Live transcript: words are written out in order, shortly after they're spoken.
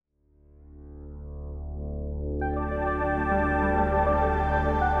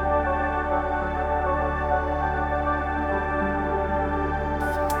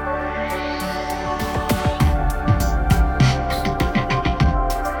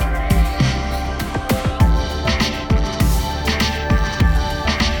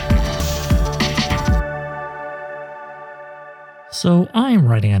So I'm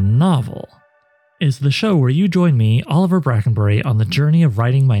writing a novel. Is the show where you join me, Oliver Brackenbury, on the journey of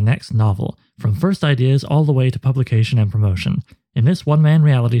writing my next novel, from first ideas all the way to publication and promotion. In this one-man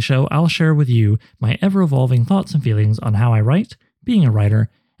reality show, I'll share with you my ever-evolving thoughts and feelings on how I write, being a writer,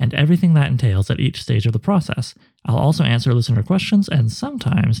 and everything that entails at each stage of the process. I'll also answer listener questions and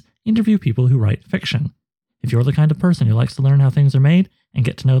sometimes interview people who write fiction. If you're the kind of person who likes to learn how things are made and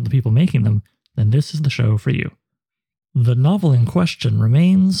get to know the people making them, then this is the show for you. The novel in question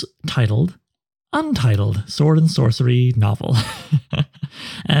remains titled Untitled Sword and Sorcery Novel.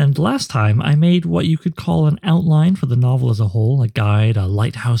 And last time I made what you could call an outline for the novel as a whole, a guide, a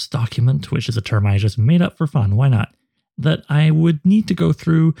lighthouse document, which is a term I just made up for fun, why not? That I would need to go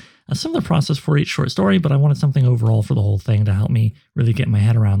through a similar process for each short story, but I wanted something overall for the whole thing to help me really get my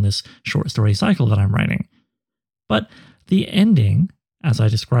head around this short story cycle that I'm writing. But the ending, as I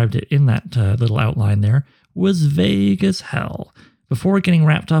described it in that little outline there, was vague as hell. Before getting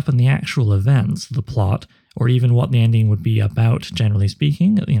wrapped up in the actual events, the plot, or even what the ending would be about, generally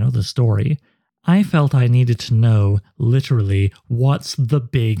speaking, the story, I felt I needed to know, literally, what's the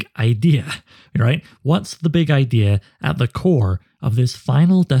big idea, right? What's the big idea at the core of this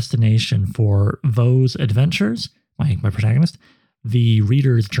final destination for Vo's adventures, my protagonist, the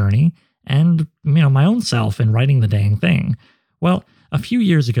reader's journey, and, my own self in writing the dang thing? Well, a few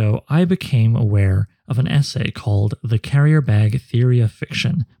years ago, I became aware of an essay called The Carrier Bag Theory of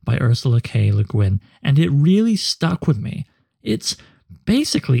Fiction by Ursula K. Le Guin, and it really stuck with me. It's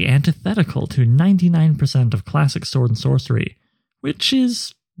basically antithetical to 99% of classic sword and sorcery, which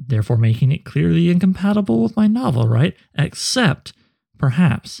is therefore making it clearly incompatible with my novel, right? Except,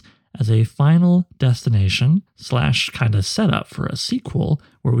 perhaps, as a final destination / kind of setup for a sequel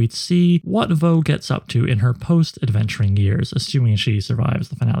where we'd see what Vo gets up to in her post-adventuring years, assuming she survives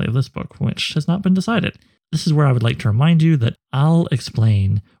the finale of this book, which has not been decided. This is where I would like to remind you that I'll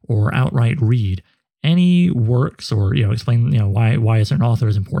explain or outright read any works or, explain, why a certain author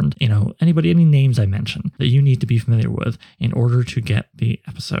is important, any names I mention that you need to be familiar with in order to get the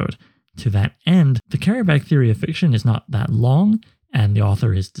episode. To that end, The Carrier Bag Theory of Fiction is not that long, and the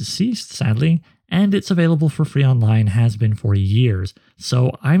author is deceased, sadly, and it's available for free online, has been for years.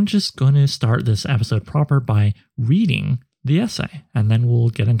 So I'm just going to start this episode proper by reading the essay, and then we'll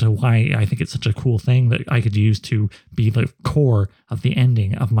get into why I think it's such a cool thing that I could use to be the core of the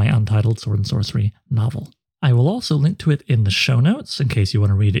ending of my untitled sword and sorcery novel. I will also link to it in the show notes in case you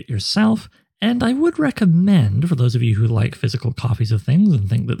want to read it yourself. And I would recommend, for those of you who like physical copies of things and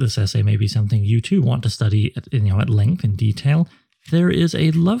think that this essay may be something you too want to study at length in detail, there is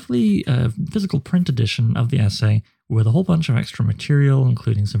a lovely physical print edition of the essay with a whole bunch of extra material,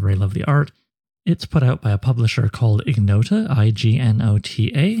 including some very lovely art. It's put out by a publisher called Ignota,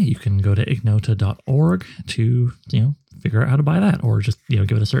 I-G-N-O-T-A. You can go to ignota.org to, figure out how to buy that, or just, give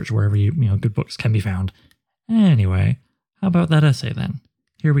it a search wherever good books can be found. Anyway, how about that essay then?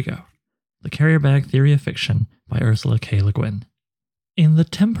 Here we go. The Carrier Bag Theory of Fiction by Ursula K. Le Guin. In the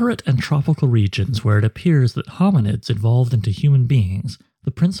temperate and tropical regions where it appears that hominids evolved into human beings,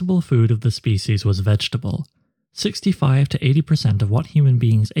 the principal food of the species was vegetable. 65 to 80% of what human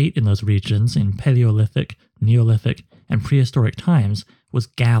beings ate in those regions in Paleolithic, Neolithic, and prehistoric times was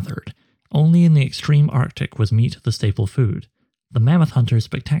gathered. Only in the extreme Arctic was meat the staple food. The mammoth hunters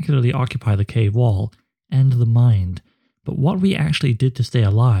spectacularly occupy the cave wall, and the mind. But what we actually did to stay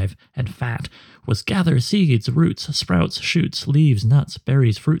alive and fat was gather seeds, roots, sprouts, shoots, leaves, nuts,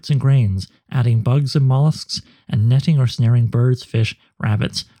 berries, fruits, and grains, adding bugs and mollusks, and netting or snaring birds, fish,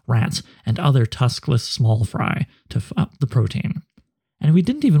 rabbits, rats, and other tuskless small fry to up the protein. And we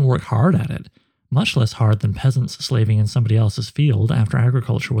didn't even work hard at it, much less hard than peasants slaving in somebody else's field after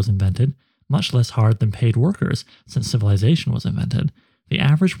agriculture was invented, much less hard than paid workers since civilization was invented. The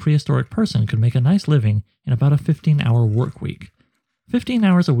average prehistoric person could make a nice living in about a 15-hour work week. 15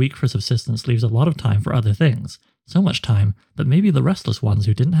 hours a week for subsistence leaves a lot of time for other things, so much time that maybe the restless ones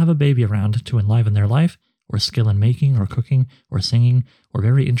who didn't have a baby around to enliven their life, or skill in making or cooking or singing, or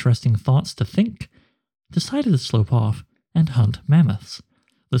very interesting thoughts to think, decided to slope off and hunt mammoths.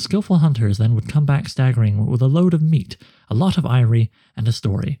 The skillful hunters then would come back staggering with a load of meat, a lot of ivory, and a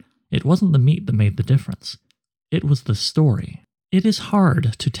story. It wasn't the meat that made the difference. It was the story. It is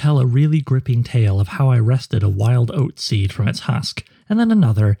hard to tell a really gripping tale of how I wrested a wild oat seed from its husk, and then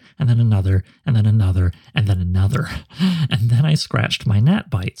another, and then another, and then another, and then another. And then I scratched my gnat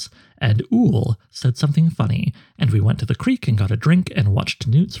bites, and Ool said something funny, and we went to the creek and got a drink and watched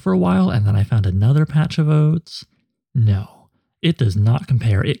newts for a while, and then I found another patch of oats. No, it does not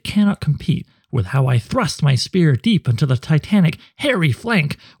compare. It cannot compete with how I thrust my spear deep into the titanic, hairy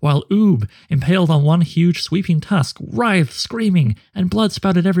flank, while Oob, impaled on one huge sweeping tusk, writhed screaming, and blood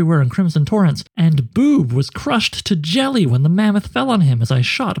spouted everywhere in crimson torrents, and Boob was crushed to jelly when the mammoth fell on him as I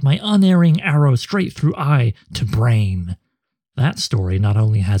shot my unerring arrow straight through eye to brain. That story not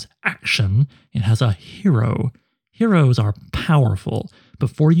only has action, it has a hero. Heroes are powerful.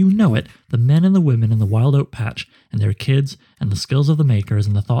 Before you know it, the men and the women in the Wild Oat Patch, and their kids, and the skills of the makers,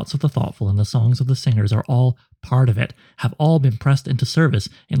 and the thoughts of the thoughtful, and the songs of the singers are all part of it, have all been pressed into service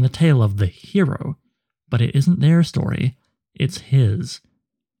in the tale of the hero. But it isn't their story, it's his.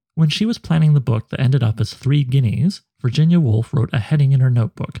 When she was planning the book that ended up as 3 Guineas, Virginia Woolf wrote a heading in her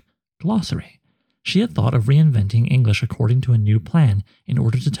notebook, Glossary. She had thought of reinventing English according to a new plan in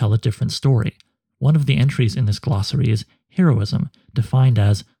order to tell a different story. One of the entries in this glossary is heroism, defined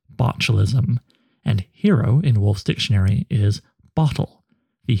as botulism, and hero in Woolf's dictionary is bottle.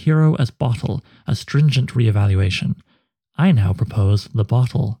 The hero as bottle, a stringent reevaluation. I now propose the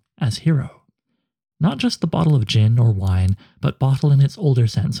bottle as hero. Not just the bottle of gin or wine, but bottle in its older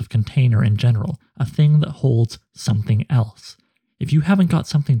sense of container in general, a thing that holds something else. If you haven't got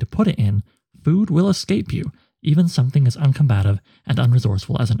something to put it in, food will escape you, even something as uncombative and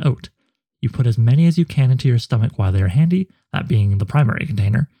unresourceful as an oat. You put as many as you can into your stomach while they are handy, that being the primary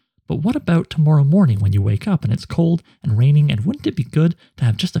container. But what about tomorrow morning when you wake up and it's cold and raining, and wouldn't it be good to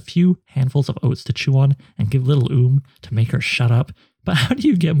have just a few handfuls of oats to chew on and give little to make her shut up? But how do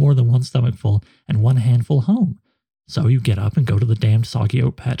you get more than one stomachful and one handful home? So you get up and go to the damned soggy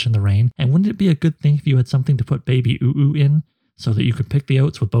oat patch in the rain, and wouldn't it be a good thing if you had something to put baby in, so that you could pick the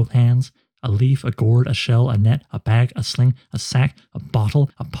oats with both hands? A leaf, a gourd, a shell, a net, a bag, a sling, a sack, a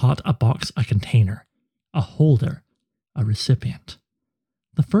bottle, a pot, a box, a container. A holder. A recipient.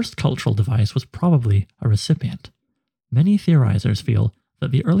 The first cultural device was probably a recipient. Many theorizers feel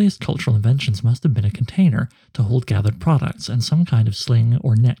that the earliest cultural inventions must have been a container to hold gathered products and some kind of sling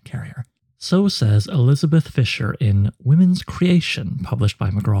or net carrier. So says Elizabeth Fisher in Women's Creation, published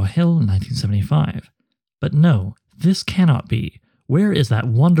by McGraw-Hill in 1975. But no, this cannot be. Where is that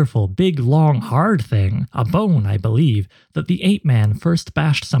wonderful, big, long, hard thing, a bone, I believe, that the ape-man first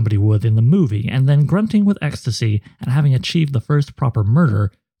bashed somebody with in the movie, and then grunting with ecstasy and having achieved the first proper murder,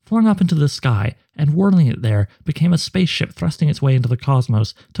 flung up into the sky, and whirling it there, became a spaceship thrusting its way into the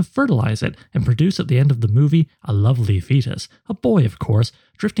cosmos to fertilize it and produce at the end of the movie a lovely fetus, a boy of course,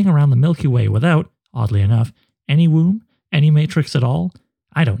 drifting around the Milky Way without, oddly enough, any womb, any matrix at all?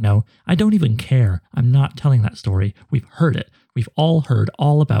 I don't know. I don't even care. I'm not telling that story. We've heard it. We've all heard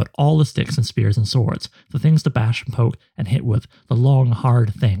all about all the sticks and spears and swords, the things to bash and poke and hit with, the long,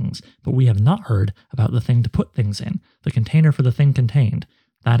 hard things, but we have not heard about the thing to put things in, the container for the thing contained.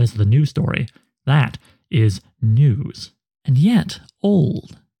 That is the new story. That is news. And yet,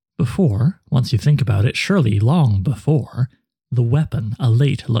 old. Before, once you think about it, surely long before, the weapon, a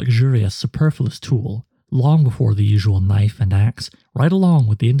late, luxurious, superfluous tool, long before the usual knife and axe, right along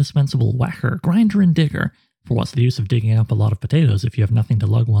with the indispensable whacker, grinder, and digger, for what's the use of digging up a lot of potatoes if you have nothing to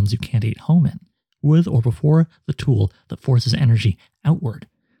lug ones you can't eat home in? With or before the tool that forces energy outward,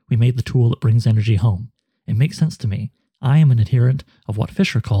 we made the tool that brings energy home. It makes sense to me. I am an adherent of what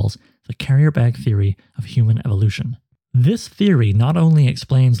Fisher calls the carrier bag theory of human evolution. This theory not only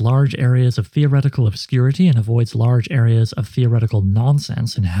explains large areas of theoretical obscurity and avoids large areas of theoretical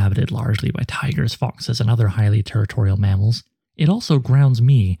nonsense inhabited largely by tigers, foxes, and other highly territorial mammals, it also grounds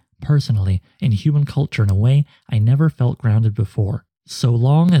me, personally, in human culture in a way I never felt grounded before. So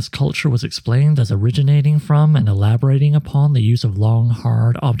long as culture was explained as originating from and elaborating upon the use of long,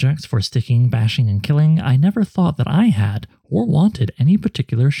 hard objects for sticking, bashing, and killing, I never thought that I had, or wanted, any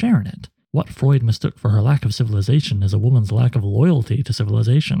particular share in it. What Freud mistook for her lack of civilization is a woman's lack of loyalty to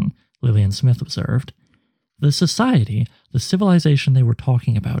civilization, Lillian Smith observed. The society, the civilization they were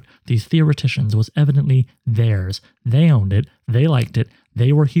talking about, these theoreticians, was evidently theirs. They owned it, they liked it,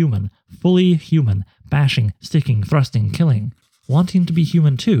 they were human, fully human, bashing, sticking, thrusting, killing. Wanting to be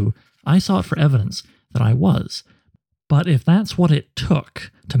human too, I sought for evidence that I was. But if that's what it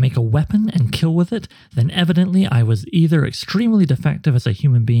took to make a weapon and kill with it, then evidently I was either extremely defective as a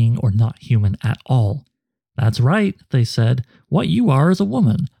human being or not human at all. That's right, they said. What you are is a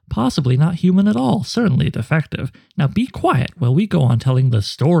woman. Possibly not human at all, certainly defective. Now be quiet while we go on telling the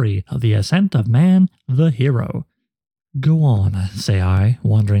story of the ascent of man, the hero. Go on, say I,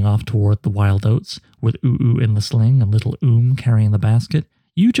 wandering off toward the wild oats, with in the sling and little carrying the basket.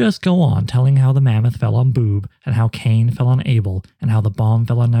 You just go on telling how the mammoth fell on Boob, and how Cain fell on Abel, and how the bomb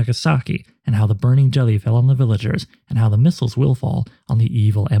fell on Nagasaki, and how the burning jelly fell on the villagers, and how the missiles will fall on the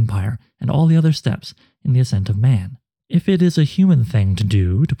evil empire, and all the other steps in the ascent of man. If it is a human thing to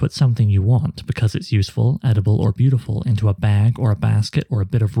do to put something you want because it's useful, edible, or beautiful into a bag or a basket or a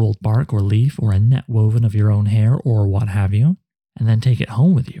bit of rolled bark or leaf or a net woven of your own hair or what have you, and then take it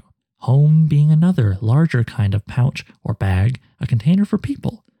home with you, home being another larger kind of pouch or bag, a container for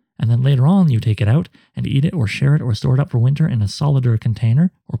people, and then later on you take it out and eat it or share it or store it up for winter in a solider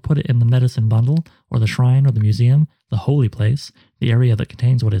container or put it in the medicine bundle or the shrine or the museum, the holy place, the area that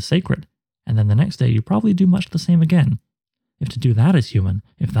contains what is sacred. And then the next day you probably do much the same again. If to do that is human,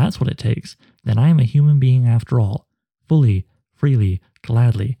 if that's what it takes, then I am a human being after all, fully, freely,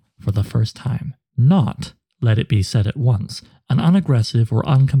 gladly, for the first time. Not, let it be said at once, an unaggressive or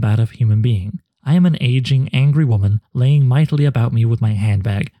uncombative human being. I am an aging, angry woman laying mightily about me with my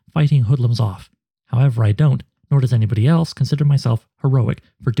handbag, fighting hoodlums off. However, I don't, nor does anybody else, consider myself heroic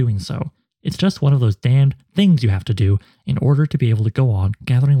for doing so. It's just one of those damned things you have to do in order to be able to go on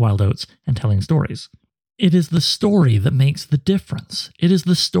gathering wild oats and telling stories. It is the story that makes the difference. It is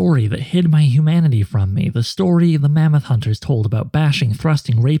the story that hid my humanity from me, the story the mammoth hunters told about bashing,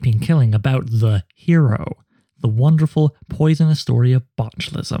 thrusting, raping, killing, about the hero, the wonderful, poisonous story of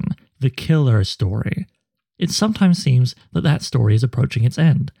botulism, the killer story. It sometimes seems that that story is approaching its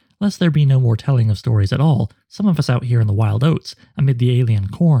end. Lest there be no more telling of stories at all, some of us out here in the wild oats, amid the alien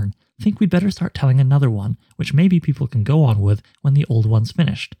corn, think we'd better start telling another one, which maybe people can go on with when the old one's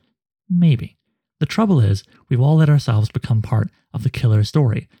finished. Maybe. The trouble is, we've all let ourselves become part of the killer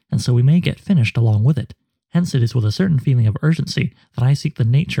story, and so we may get finished along with it. Hence it is with a certain feeling of urgency that I seek the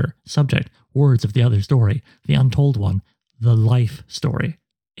nature, subject, words of the other story, the untold one, the life story.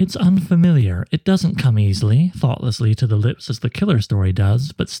 It's unfamiliar, it doesn't come easily, thoughtlessly to the lips as the killer story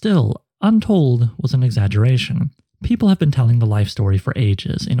does, but still, untold was an exaggeration. People have been telling the life story for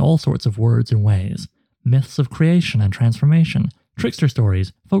ages, in all sorts of words and ways. Myths of creation and transformation, trickster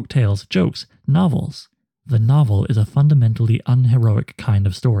stories, folk tales, jokes, novels. The novel is a fundamentally unheroic kind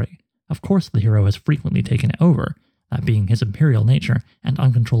of story. Of course the hero has frequently taken it over, that being his imperial nature and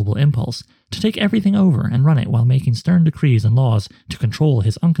uncontrollable impulse, to take everything over and run it while making stern decrees and laws to control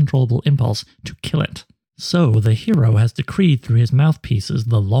his uncontrollable impulse to kill it. So the hero has decreed through his mouthpieces,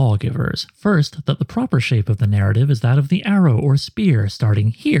 the lawgivers, first, that the proper shape of the narrative is that of the arrow or spear, starting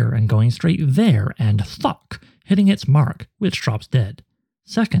here and going straight there, and thok, hitting its mark, which drops dead.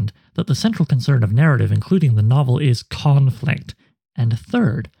 Second, that the central concern of narrative, including the novel, is conflict. And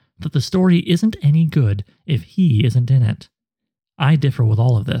third, that the story isn't any good if he isn't in it. I differ with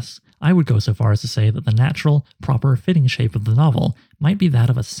all of this. I would go so far as to say that the natural, proper, fitting shape of the novel might be that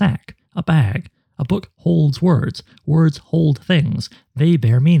of a sack, a bag. A book holds words. Words hold things. They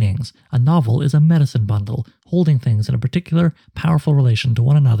bear meanings. A novel is a medicine bundle, holding things in a particular, powerful relation to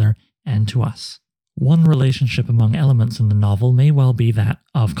one another and to us. One relationship among elements in the novel may well be that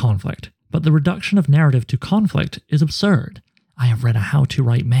of conflict, but the reduction of narrative to conflict is absurd. I have read a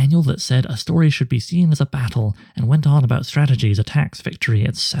how-to-write manual that said a story should be seen as a battle and went on about strategies, attacks, victory,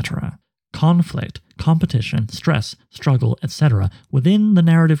 etc. Conflict, competition, stress, struggle, etc. within the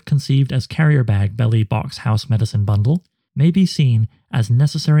narrative conceived as carrier bag, belly, box, house, medicine bundle may be seen as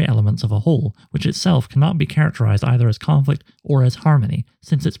necessary elements of a whole, which itself cannot be characterized either as conflict or as harmony,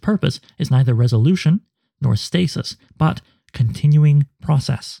 since its purpose is neither resolution nor stasis, but continuing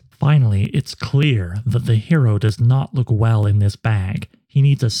process. Finally, it's clear that the hero does not look well in this bag. He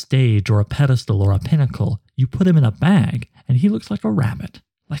needs a stage or a pedestal or a pinnacle. You put him in a bag, and he looks like a rabbit,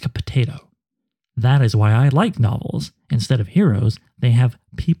 like a potato. That is why I like novels. Instead of heroes, they have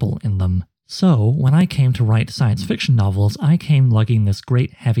people in them. So, when I came to write science fiction novels, I came lugging this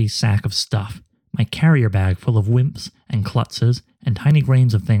great heavy sack of stuff. My carrier bag full of wimps and klutzes and tiny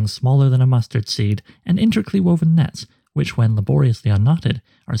grains of things smaller than a mustard seed and intricately woven nets, which when laboriously unknotted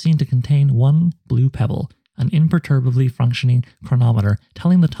are seen to contain one blue pebble, an imperturbably functioning chronometer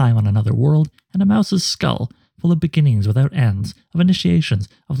telling the time on another world, and a mouse's skull, full of beginnings without ends, of initiations,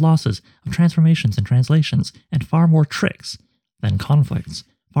 of losses, of transformations and translations, and far more tricks than conflicts,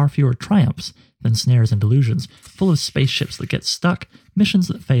 far fewer triumphs than snares and delusions, full of spaceships that get stuck, missions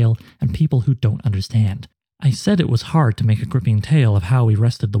that fail, and people who don't understand. I said it was hard to make a gripping tale of how we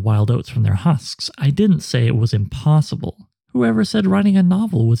wrested the wild oats from their husks. I didn't say it was impossible. Whoever said writing a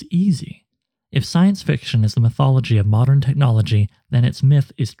novel was easy? If science fiction is the mythology of modern technology, then its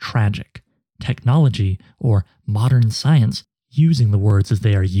myth is tragic. Technology, or modern science, using the words as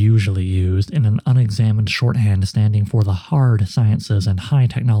they are usually used in an unexamined shorthand standing for the hard sciences and high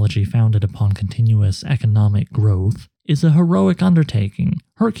technology founded upon continuous economic growth, is a heroic undertaking,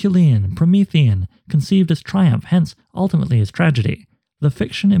 Herculean, Promethean, conceived as triumph, hence ultimately as tragedy. The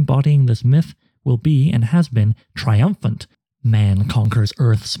fiction embodying this myth will be and has been triumphant. Man conquers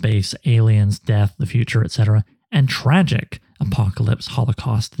Earth, space, aliens, death, the future, etc., and tragic apocalypse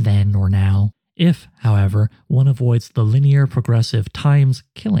holocaust then or now. If, however, one avoids the linear progressive times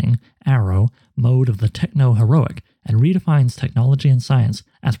killing arrow mode of the techno-heroic and redefines technology and science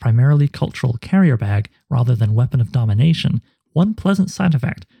as primarily cultural carrier bag rather than weapon of domination, one pleasant side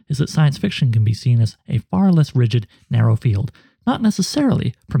effect is that science fiction can be seen as a far less rigid, narrow field, not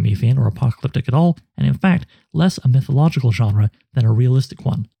necessarily Promethean or apocalyptic at all, and in fact, less a mythological genre than a realistic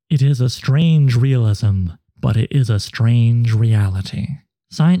one. It is a strange realism, but it is a strange reality.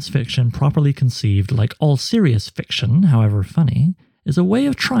 Science fiction, properly conceived, like all serious fiction, however funny, is a way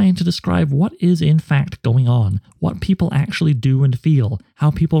of trying to describe what is in fact going on, what people actually do and feel,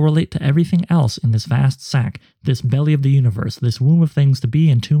 how people relate to everything else in this vast sack, this belly of the universe, this womb of things to be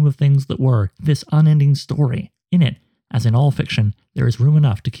and tomb of things that were, this unending story. In it, as in all fiction, there is room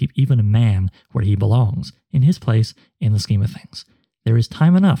enough to keep even a man where he belongs, in his place in the scheme of things. There is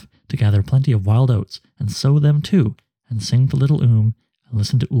time enough to gather plenty of wild oats and sow them too, and sing to little and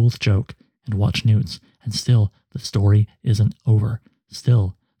listen to Ool's joke, and watch newts, and still the story isn't over.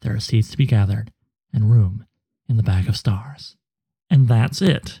 Still, there are seeds to be gathered, and room in the bag of stars. And that's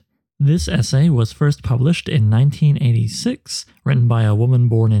it. This essay was first published in 1986, written by a woman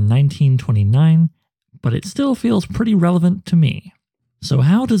born in 1929, but it still feels pretty relevant to me. So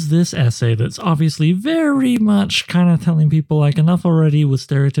how does this essay that's obviously very much kind of telling people like enough already with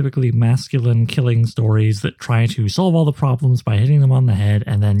stereotypically masculine killing stories that try to solve all the problems by hitting them on the head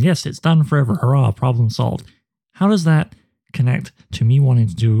and then yes, it's done forever, hurrah, problem solved. How does that connect to me wanting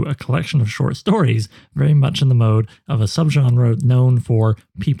to do a collection of short stories very much in the mode of a subgenre known for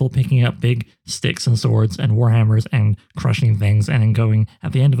people picking up big sticks and swords and warhammers and crushing things and then going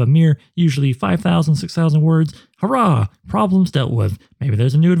at the end of a mere usually 5,000, 6,000 words, hurrah, problems dealt with. Maybe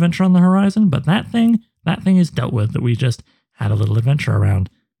there's a new adventure on the horizon, but that thing is dealt with that we just had a little adventure around.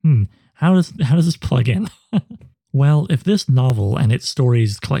 How does this plug in? Well, if this novel and its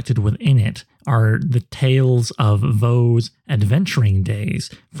stories collected within it are the tales of Vaux's adventuring days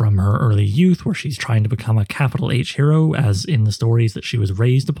from her early youth where she's trying to become a capital H hero as in the stories that she was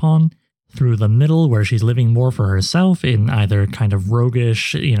raised upon, through the middle where she's living more for herself in either kind of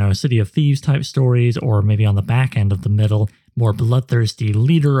roguish, City of Thieves type stories, or maybe on the back end of the middle, more bloodthirsty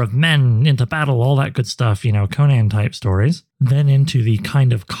leader of men into battle, all that good stuff, Conan type stories. Then into the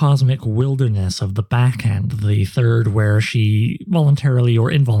kind of cosmic wilderness of the back end, the third where she voluntarily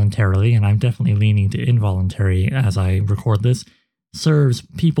or involuntarily, and I'm definitely leaning to involuntary as I record this, serves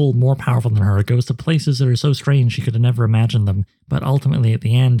people more powerful than her, goes to places that are so strange she could have never imagined them, but ultimately at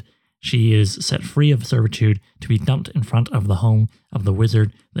the end, she is set free of servitude to be dumped in front of the home of the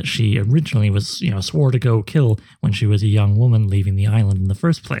wizard that she originally was, swore to go kill when she was a young woman leaving the island in the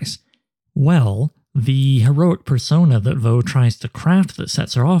first place. Well, the heroic persona that Vaux tries to craft that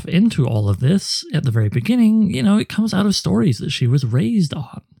sets her off into all of this at the very beginning, it comes out of stories that she was raised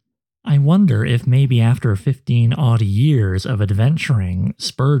on. I wonder if maybe after 15 odd years of adventuring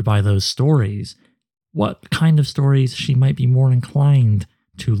spurred by those stories, what kind of stories she might be more inclined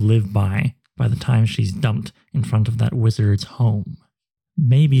to live by the time she's dumped in front of that wizard's home.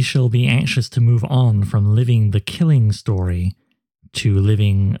 Maybe she'll be anxious to move on from living the killing story to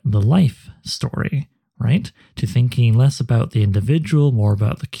living the life story, right? To thinking less about the individual, more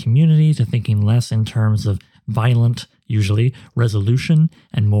about the community, to thinking less in terms of violent, usually, resolution,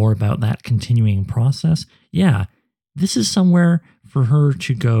 and more about that continuing process. Yeah, this is somewhere for her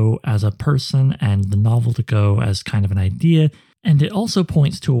to go as a person and the novel to go as kind of an idea. And it also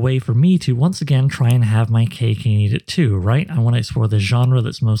points to a way for me to once again try and have my cake and eat it too, right? I want to explore this genre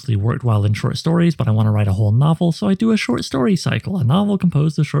that's mostly worked well in short stories, but I want to write a whole novel, so I do a short story cycle, a novel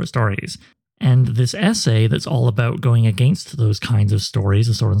composed of short stories. And this essay that's all about going against those kinds of stories,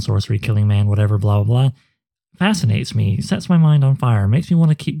 the sword and sorcery, killing man, whatever, blah, blah, blah, fascinates me, sets my mind on fire, makes me want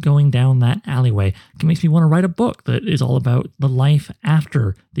to keep going down that alleyway. It makes me want to write a book that is all about the life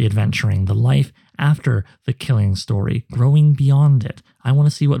after the adventuring, the life after the killing story, growing beyond it. I want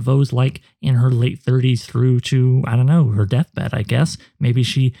to see what Vaux's like in her late 30s through to, her deathbed, I guess. Maybe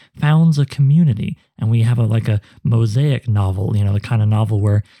she founds a community and we have a mosaic novel, the kind of novel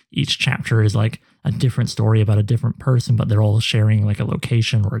where each chapter is like a different story about a different person, but they're all sharing like a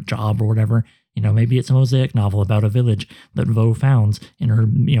location or a job or whatever. Maybe it's a mosaic novel about a village that Vaux founds in her,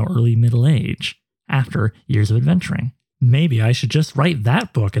 early middle age after years of adventuring. Maybe I should just write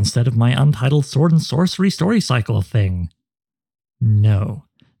that book instead of my untitled sword and sorcery story cycle thing. No,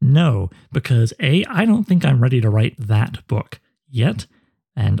 because A, I don't think I'm ready to write that book yet,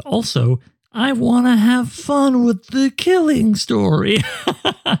 and also, I want to have fun with the killing story.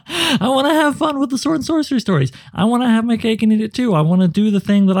 I want to have fun with the sword and sorcery stories. I want to have my cake and eat it too. I want to do the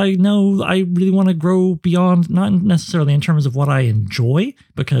thing that I know I really want to grow beyond, not necessarily in terms of what I enjoy,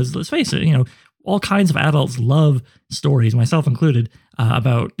 because let's face it, all kinds of adults love stories, myself included,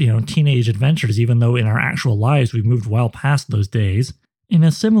 about, teenage adventures, even though in our actual lives we've moved well past those days. In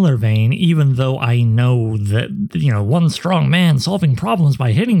a similar vein, even though I know that, one strong man solving problems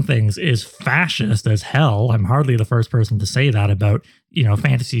by hitting things is fascist as hell, I'm hardly the first person to say that about,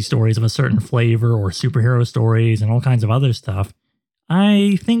 fantasy stories of a certain flavor or superhero stories and all kinds of other stuff.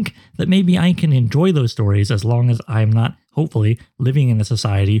 I think that maybe I can enjoy those stories as long as I'm not, hopefully, living in a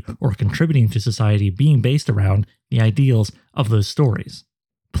society or contributing to society being based around the ideals of those stories.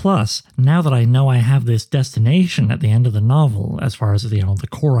 Plus, now that I know I have this destination at the end of the novel, as far as, the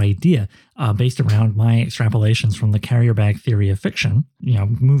core idea, based around my extrapolations from the carrier bag theory of fiction,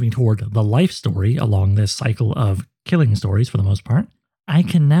 moving toward the life story along this cycle of killing stories for the most part, I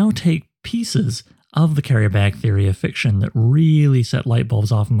can now take pieces of the carrier bag theory of fiction that really set light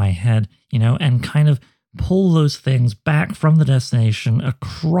bulbs off in my head, and kind of pull those things back from the destination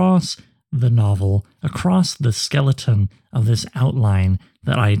across the novel, across the skeleton of this outline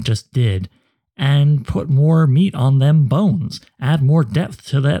that I just did, and put more meat on them bones, add more depth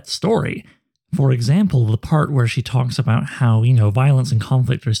to that story. For example, the part where she talks about how, violence and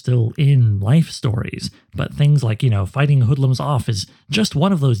conflict are still in life stories, but things like, fighting hoodlums off is just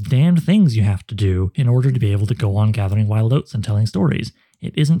one of those damned things you have to do in order to be able to go on gathering wild oats and telling stories.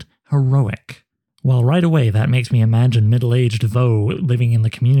 It isn't heroic. Well, right away, that makes me imagine middle-aged Vo living in the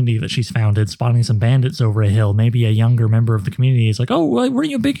community that she's founded, spotting some bandits over a hill. Maybe a younger member of the community is like, oh, we're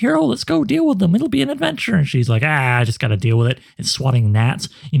you a big hero? Let's go deal with them. It'll be an adventure. And she's like, I just got to deal with it. It's swatting gnats.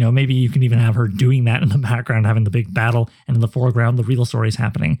 Maybe you can even have her doing that in the background, having the big battle, and in the foreground, the real story's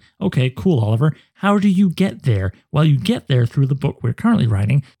happening. Okay, cool, Oliver. How do you get there? Well, you get there through the book we're currently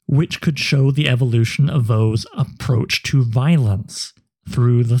writing, which could show the evolution of Vo's approach to violence,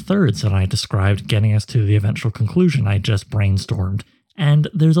 through the thirds that I described, getting us to the eventual conclusion I just brainstormed. And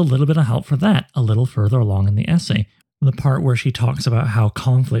there's a little bit of help for that a little further along in the essay. The part where she talks about how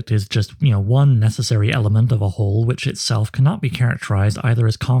conflict is just, one necessary element of a whole, which itself cannot be characterized either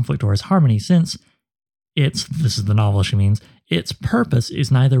as conflict or as harmony, since this is the novel she means, its purpose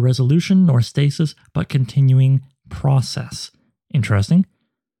is neither resolution nor stasis, but continuing process. Interesting.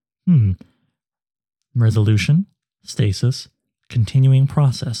 Resolution, stasis, continuing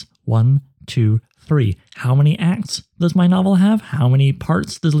process. 1, 2, 3. How many acts does my novel have? How many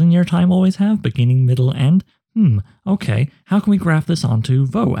parts does linear time always have? Beginning, middle, end? Okay. How can we graph this onto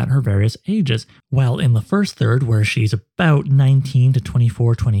Vo at her various ages? Well, in the first third, where she's about 19 to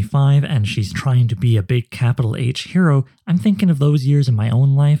 24, 25, and she's trying to be a big capital H hero, I'm thinking of those years in my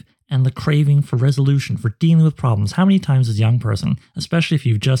own life and the craving for resolution, for dealing with problems. How many times as a young person, especially if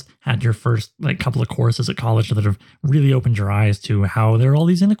you've just had your first couple of courses at college that have really opened your eyes to how there are all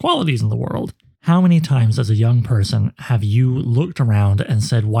these inequalities in the world, how many times as a young person have you looked around and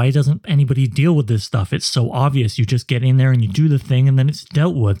said, why doesn't anybody deal with this stuff? It's so obvious. You just get in there and you do the thing and then it's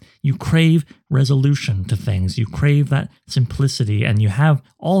dealt with. You crave resolution to things. You crave that simplicity and you have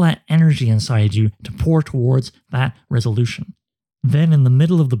all that energy inside you to pour towards that resolution. Then in the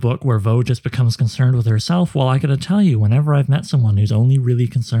middle of the book where Vo just becomes concerned with herself, well, I gotta tell you, whenever I've met someone who's only really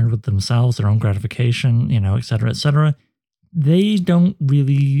concerned with themselves, their own gratification, etc., they don't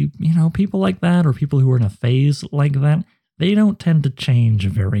really, people like that or people who are in a phase like that, they don't tend to change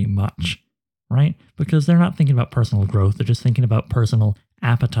very much, right? Because they're not thinking about personal growth, they're just thinking about personal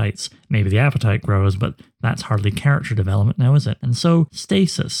appetites. Maybe the appetite grows, but that's hardly character development now, is it? And so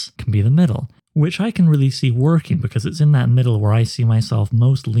stasis can be the middle, which I can really see working because it's in that middle where I see myself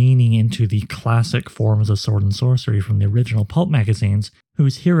most leaning into the classic forms of sword and sorcery from the original pulp magazines,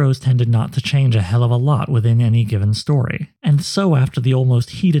 whose heroes tended not to change a hell of a lot within any given story. And so after the almost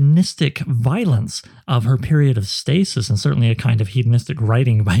hedonistic violence of her period of stasis, and certainly a kind of hedonistic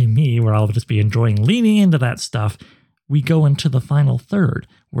writing by me where I'll just be enjoying leaning into that stuff, we go into the final third,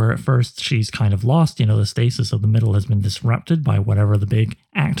 where at first she's kind of lost, the stasis of the middle has been disrupted by whatever the big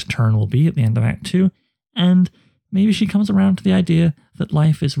act turn will be at the end of Act 2, and maybe she comes around to the idea that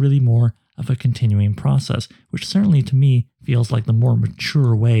life is really more of a continuing process, which certainly to me feels like the more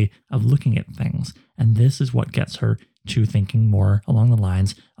mature way of looking at things, and this is what gets her to thinking more along the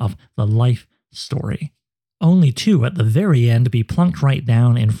lines of the life story. Only to, at the very end, be plunked right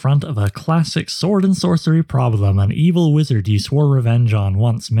down in front of a classic sword and sorcery problem, an evil wizard you swore revenge on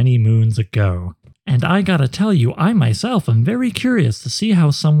once many moons ago. And I gotta tell you, I myself am very curious to see how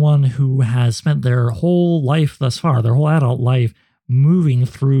someone who has spent their whole life thus far, their whole adult life, moving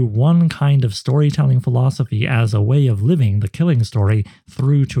through one kind of storytelling philosophy as a way of living, the killing story,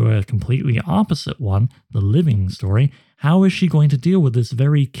 through to a completely opposite one, the living story, how is she going to deal with this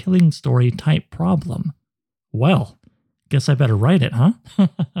very killing story type problem? Well, guess I better write it, huh?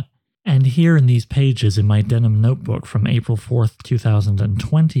 And here in these pages in my denim notebook from April 4th,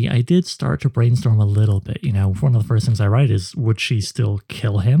 2020, I did start to brainstorm a little bit. One of the first things I write is, would she still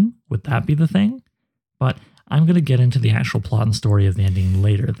kill him? Would that be the thing? But I'm going to get into the actual plot and story of the ending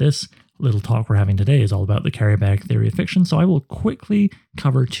later. This little talk we're having today is all about the carrier bag theory of fiction, so I will quickly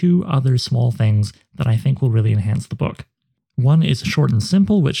cover two other small things that I think will really enhance the book. One is short and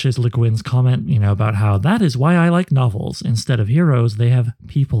simple, which is Le Guin's comment, about how that is why I like novels. Instead of heroes, they have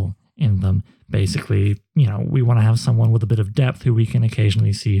people in them. Basically, we want to have someone with a bit of depth who we can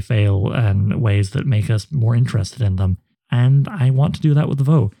occasionally see fail in ways that make us more interested in them. And I want to do that with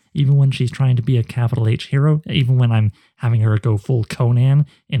Vaux, even when she's trying to be a capital H hero, even when I'm having her go full Conan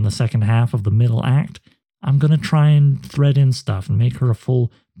in the second half of the middle act. I'm going to try and thread in stuff and make her a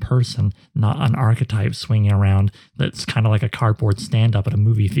full person, not an archetype swinging around that's kind of like a cardboard stand-up at a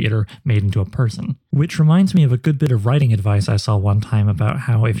movie theater made into a person. Which reminds me of a good bit of writing advice I saw one time about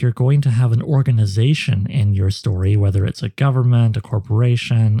how if you're going to have an organization in your story, whether it's a government, a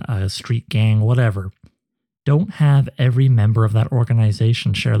corporation, a street gang, whatever, don't have every member of that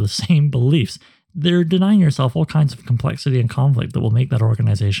organization share the same beliefs. They're denying yourself all kinds of complexity and conflict that will make that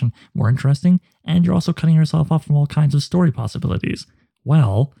organization more interesting, and you're also cutting yourself off from all kinds of story possibilities.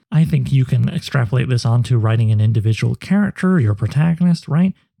 Well, I think you can extrapolate this onto writing an individual character, your protagonist,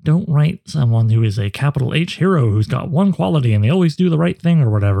 right? Don't write someone who is a capital H hero who's got one quality and they always do the right thing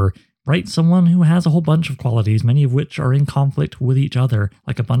or whatever. Write someone who has a whole bunch of qualities, many of which are in conflict with each other,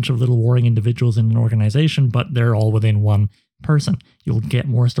 like a bunch of little warring individuals in an organization, but they're all within one person. You'll get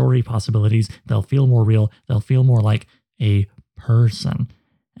more story possibilities. They'll feel more real. They'll feel more like a person.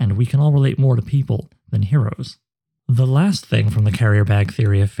 And we can all relate more to people than heroes. The last thing from the carrier bag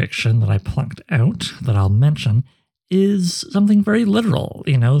theory of fiction that I plucked out that I'll mention is something very literal,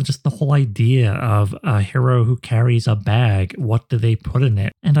 just the whole idea of a hero who carries a bag. What do they put in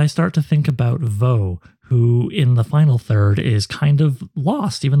it? And I start to think about Vaux, who in the final third is kind of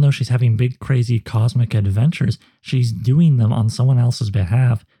lost, even though she's having big, crazy cosmic adventures. She's doing them on someone else's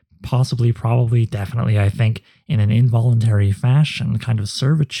behalf, possibly, probably, definitely, I think, in an involuntary fashion, kind of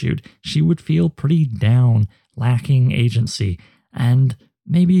servitude. She would feel pretty down, lacking agency, and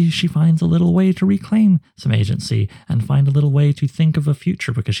maybe she finds a little way to reclaim some agency and find a little way to think of a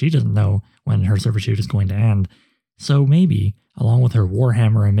future because she doesn't know when her servitude is going to end. So maybe, along with her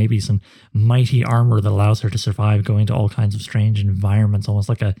warhammer and maybe some mighty armor that allows her to survive going to all kinds of strange environments, almost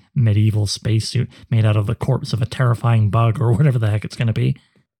like a medieval spacesuit made out of the corpse of a terrifying bug or whatever the heck it's going to be,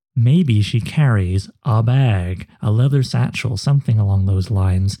 maybe she carries a bag, a leather satchel, something along those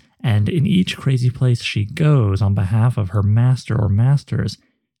lines, and in each crazy place she goes on behalf of her master or masters,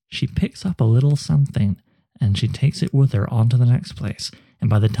 she picks up a little something and she takes it with her onto the next place. And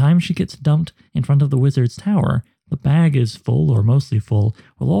by the time she gets dumped in front of the wizard's tower, the bag is full or mostly full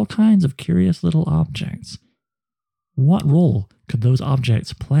with all kinds of curious little objects. What role could those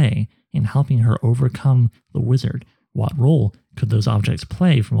objects play in helping her overcome the wizard? What role could those objects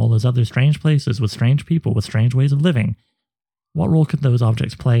play from all those other strange places with strange people with strange ways of living? What role could those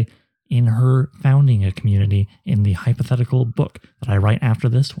objects play in her founding a community in the hypothetical book that I write after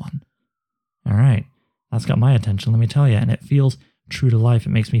this one? All right, that's got my attention, let me tell you, and it feels true to life.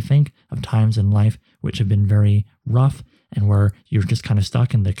 It makes me think of times in life which have been very rough and where you're just kind of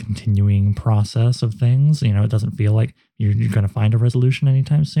stuck in the continuing process of things. It doesn't feel like you're going to find a resolution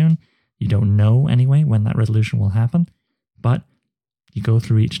anytime soon. You don't know anyway when that resolution will happen, but you go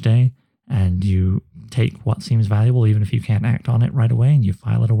through each day and you take what seems valuable, even if you can't act on it right away, and you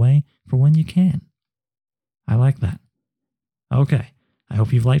file it away for when you can. I like that. Okay, I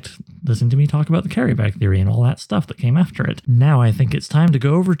hope you've liked listening to me talk about the carrier bag theory and all that stuff that came after it. Now I think it's time to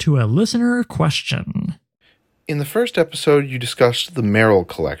go over to a listener question. In the first episode, you discussed the Merrill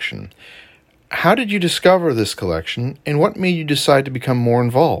Collection. How did you discover this collection, and what made you decide to become more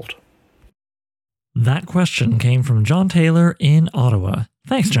involved? That question came from John Taylor in Ottawa.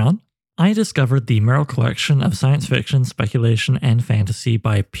 Thanks, John. I discovered the Merrill Collection of science fiction, speculation, and fantasy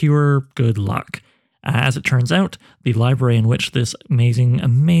by pure good luck. As it turns out, the library in which this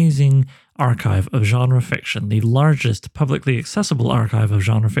amazing archive of genre fiction, the largest publicly accessible archive of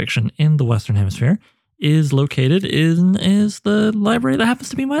genre fiction in the Western Hemisphere, is located in is the library that happens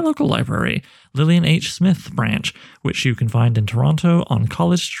to be my local library, Lillian H. Smith branch, which you can find in Toronto on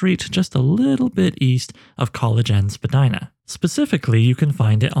College Street, just a little bit east of College and Spadina. Specifically, you can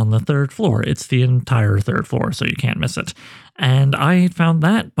find it on the 3rd floor. It's the entire 3rd floor, so you can't miss it. And I found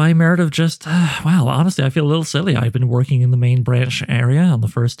that by merit of just, honestly, I feel a little silly. I've been working in the main branch area on the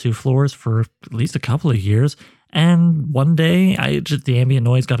first 2 floors for at least a couple of years. And one day, the ambient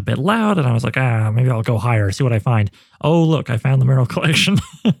noise got a bit loud, and I was like, maybe I'll go higher, see what I find. Oh, look, I found the Merrill Collection.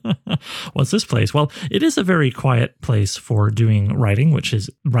 What's this place? Well, it is a very quiet place for doing writing, which is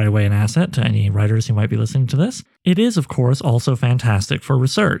right away an asset to any writers who might be listening to this. It is, of course, also fantastic for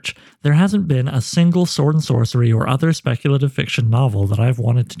research. There hasn't been a single sword and sorcery or other speculative fiction novel that I've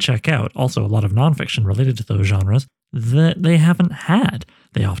wanted to check out, also a lot of nonfiction related to those genres, that they haven't had.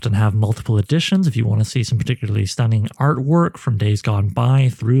 They often have multiple editions if you want to see some particularly stunning artwork from days gone by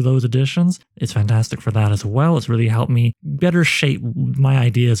through those editions. It's fantastic for that as well. It's really helped me better shape my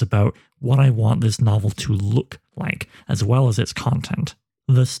ideas about what I want this novel to look like, as well as its content.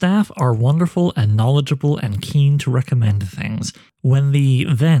 The staff are wonderful and knowledgeable and keen to recommend things. When the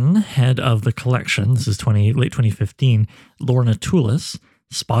then head of the collection, this is late 2015, Lorna Toulis,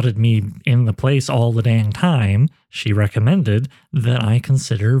 spotted me in the place all the dang time, she recommended that I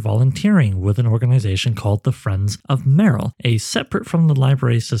consider volunteering with an organization called the Friends of Merrill, a separate from the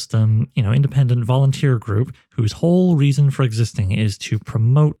library system, independent volunteer group whose whole reason for existing is to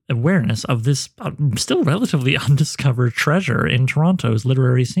promote awareness of this still relatively undiscovered treasure in Toronto's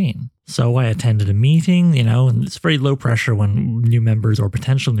literary scene. So I attended a meeting, and it's very low pressure when new members or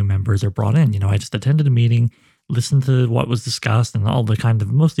potential new members are brought in. I just attended a meeting, listened to what was discussed and all the kind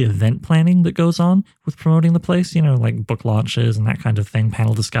of mostly event planning that goes on with promoting the place, like book launches and that kind of thing,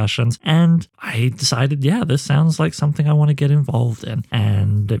 panel discussions. And I decided, this sounds like something I want to get involved in.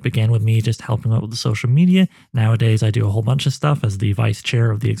 And it began with me just helping out with the social media. Nowadays, I do a whole bunch of stuff as the vice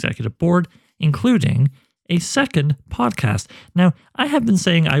chair of the executive board, including a second podcast. Now, I have been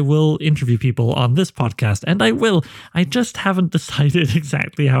saying I will interview people on this podcast, and I will. I just haven't decided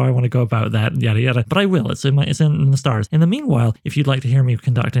exactly how I want to go about that, yada yada, but I will. It's in the stars. In the meanwhile, if you'd like to hear me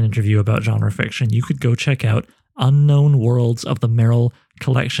conduct an interview about genre fiction, you could go check out Unknown Worlds of the Merrill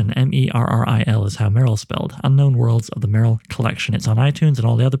Collection. Merril is how Merrill spelled. Unknown Worlds of the Merrill Collection. It's on iTunes and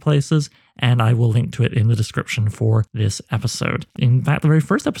all the other places, and I will link to it in the description for this episode. In fact, the very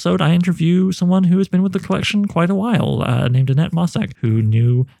first episode, I interview someone who has been with the collection quite a while, named Annette Mossack, who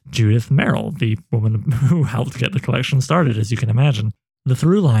knew Judith Merrill, the woman who helped get the collection started, as you can imagine. The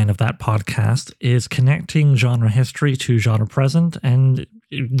through line of that podcast is connecting genre history to genre present and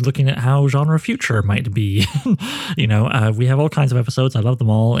looking at how genre future might be. We have all kinds of episodes. I love them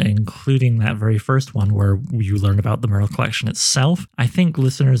all, including that very first one where you learn about the Merrill Collection itself. I think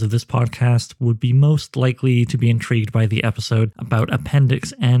listeners of this podcast would be most likely to be intrigued by the episode about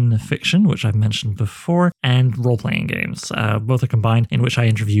Appendix N fiction, which I've mentioned before, and role-playing games. Both are combined, in which I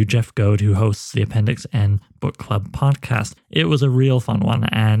interview Jeff Goad, who hosts the Appendix N Book Club podcast. It was a real fun one,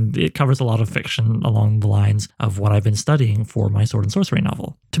 and it covers a lot of fiction along the lines of what I've been studying for my sword and sorcery novel.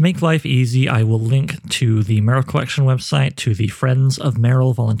 To make life easy, I will link to the Merrill Collection website, to the Friends of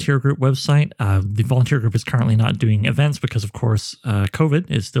Merrill volunteer group website. The volunteer group is currently not doing events because, of course, COVID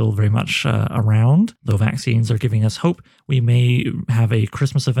is still very much around. Though vaccines are giving us hope, we may have a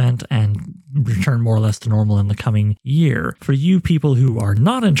Christmas event and return more or less to normal in the coming year. For you people who are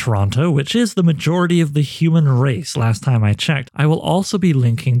not in Toronto, which is the majority of the human race last time I checked, I will also be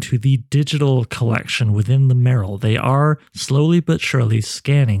linking to the digital collection within the Merrill. They are slowly but surely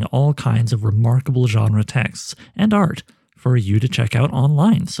scanning all kinds of remarkable genre texts and art for you to check out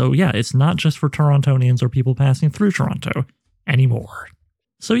online. So it's not just for Torontonians or people passing through Toronto anymore.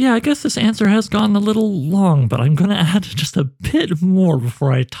 So I guess this answer has gone a little long, but I'm going to add just a bit more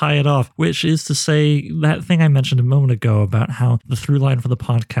before I tie it off, which is to say that thing I mentioned a moment ago about how the through line for the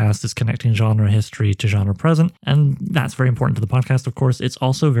podcast is connecting genre history to genre present, and that's very important to the podcast, of course. It's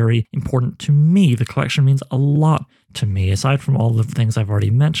also very important to me. The collection means a lot to me. Aside from all the things I've already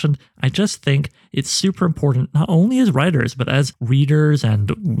mentioned, I just think it's super important, not only as writers, but as readers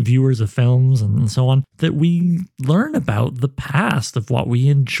and viewers of films and so on, that we learn about the past of what we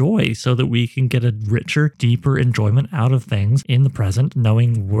enjoy so that we can get a richer, deeper enjoyment out of things in the present,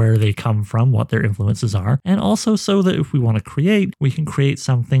 knowing where they come from, what their influences are, and also so that if we want to create, we can create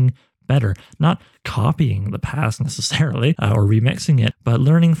something better, not copying the past necessarily or remixing it, but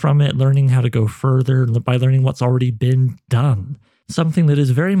learning from it, learning how to go further by learning what's already been done. Something that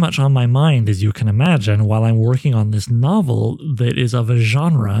is very much on my mind, as you can imagine, while I'm working on this novel that is of a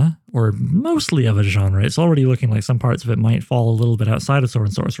genre or mostly of a genre. It's already looking like some parts of it might fall a little bit outside of sword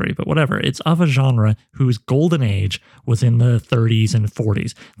and sorcery, but whatever. It's of a genre whose golden age was in the 30s and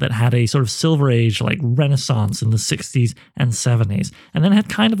 40s, that had a sort of silver age, like Renaissance in the 60s and 70s, and then had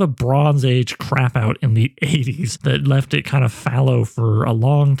kind of a Bronze Age crap out in the 80s that left it kind of fallow for a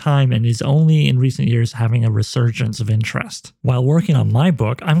long time and is only in recent years having a resurgence of interest. While working on my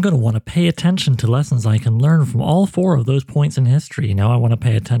book, I'm going to want to pay attention to lessons I can learn from all four of those points in history. You know, I want to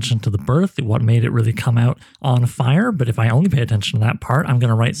pay attention to the birth, what made it really come out on fire, but if I only pay attention to that part, I'm going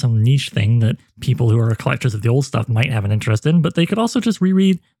to write some niche thing that people who are collectors of the old stuff might have an interest in, but they could also just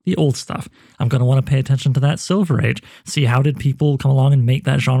reread the old stuff. I'm going to want to pay attention to that Silver Age, see how did people come along and make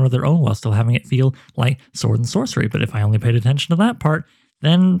that genre their own while still having it feel like sword and sorcery. But if I only paid attention to that part,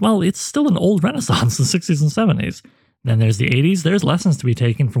 then, well, it's still an old Renaissance, the 60s and 70s. Then there's the 80s. There's lessons to be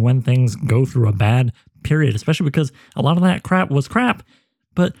taken from when things go through a bad period, especially because a lot of that crap was crap.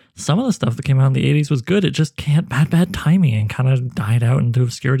 But some of the stuff that came out in the 80s was good. It just had bad timing and kind of died out into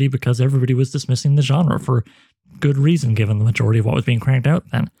obscurity because everybody was dismissing the genre for good reason, given the majority of what was being cranked out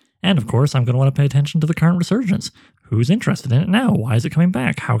then. And of course, I'm going to want to pay attention to the current resurgence. Who's interested in it now? Why is it coming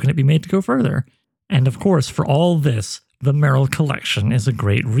back? How can it be made to go further? And of course, for all this, the Merrill Collection is a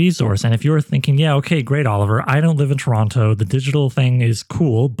great resource. And if you're thinking, yeah, okay, great, Oliver, I don't live in Toronto. The digital thing is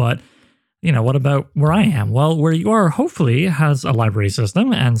cool, but you know, what about where I am? Well, where you are hopefully has a library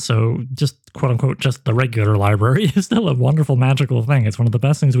system, and so just quote unquote just the regular library is still a wonderful, magical thing. It's one of the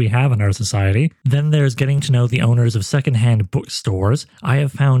best things we have in our society. Then there's getting to know the owners of secondhand bookstores. I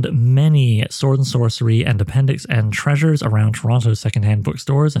have found many sword and sorcery and appendix and treasures around Toronto's secondhand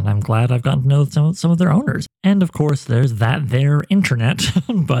bookstores, and I'm glad I've gotten to know some of their owners. And of course, there's their internet,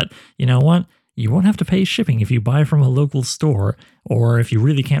 but you know what? You won't have to pay shipping if you buy from a local store, or if you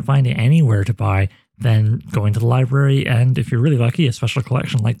really can't find it anywhere to buy, then going to the library, and if you're really lucky, a special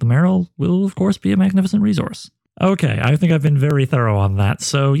collection like the Merrill will, of course, be a magnificent resource. Okay, I think I've been very thorough on that.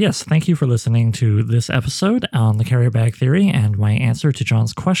 So yes, thank you for listening to this episode on the carrier bag theory and my answer to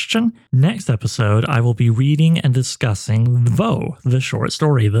John's question. Next episode, I will be reading and discussing Vo, the short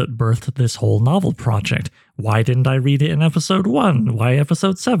story that birthed this whole novel project. Why didn't I read it in episode 1? Why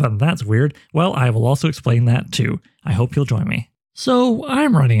episode 7? That's weird. Well, I will also explain that too. I hope you'll join me. So,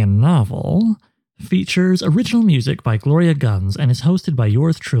 I'm writing a novel. Features original music by Gloria Guns and is hosted by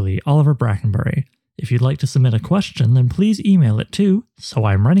yours truly, Oliver Brackenbury. If you'd like to submit a question, then please email it to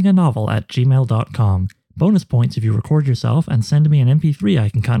soimwritinganovel@gmail.com. Bonus points if you record yourself and send me an MP3 I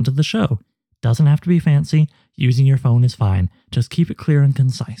can cut into the show. Doesn't have to be fancy. Using your phone is fine. Just keep it clear and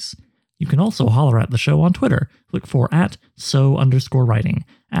concise. You can also holler at the show on Twitter. Look for @so_writing,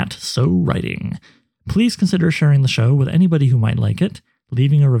 @so_writing. Please consider sharing the show with anybody who might like it,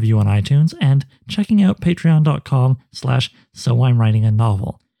 leaving a review on iTunes, and checking out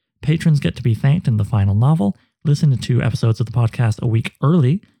patreon.com/soimwritinganovel. Patrons get to be thanked in the final novel, listen to 2 episodes of the podcast a week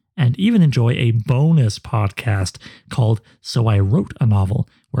early, and even enjoy a bonus podcast called So I Wrote a Novel,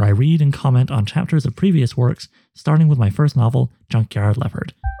 where I read and comment on chapters of previous works, starting with my first novel, Junkyard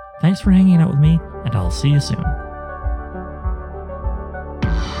Leopard. Thanks for hanging out with me, and I'll see you soon.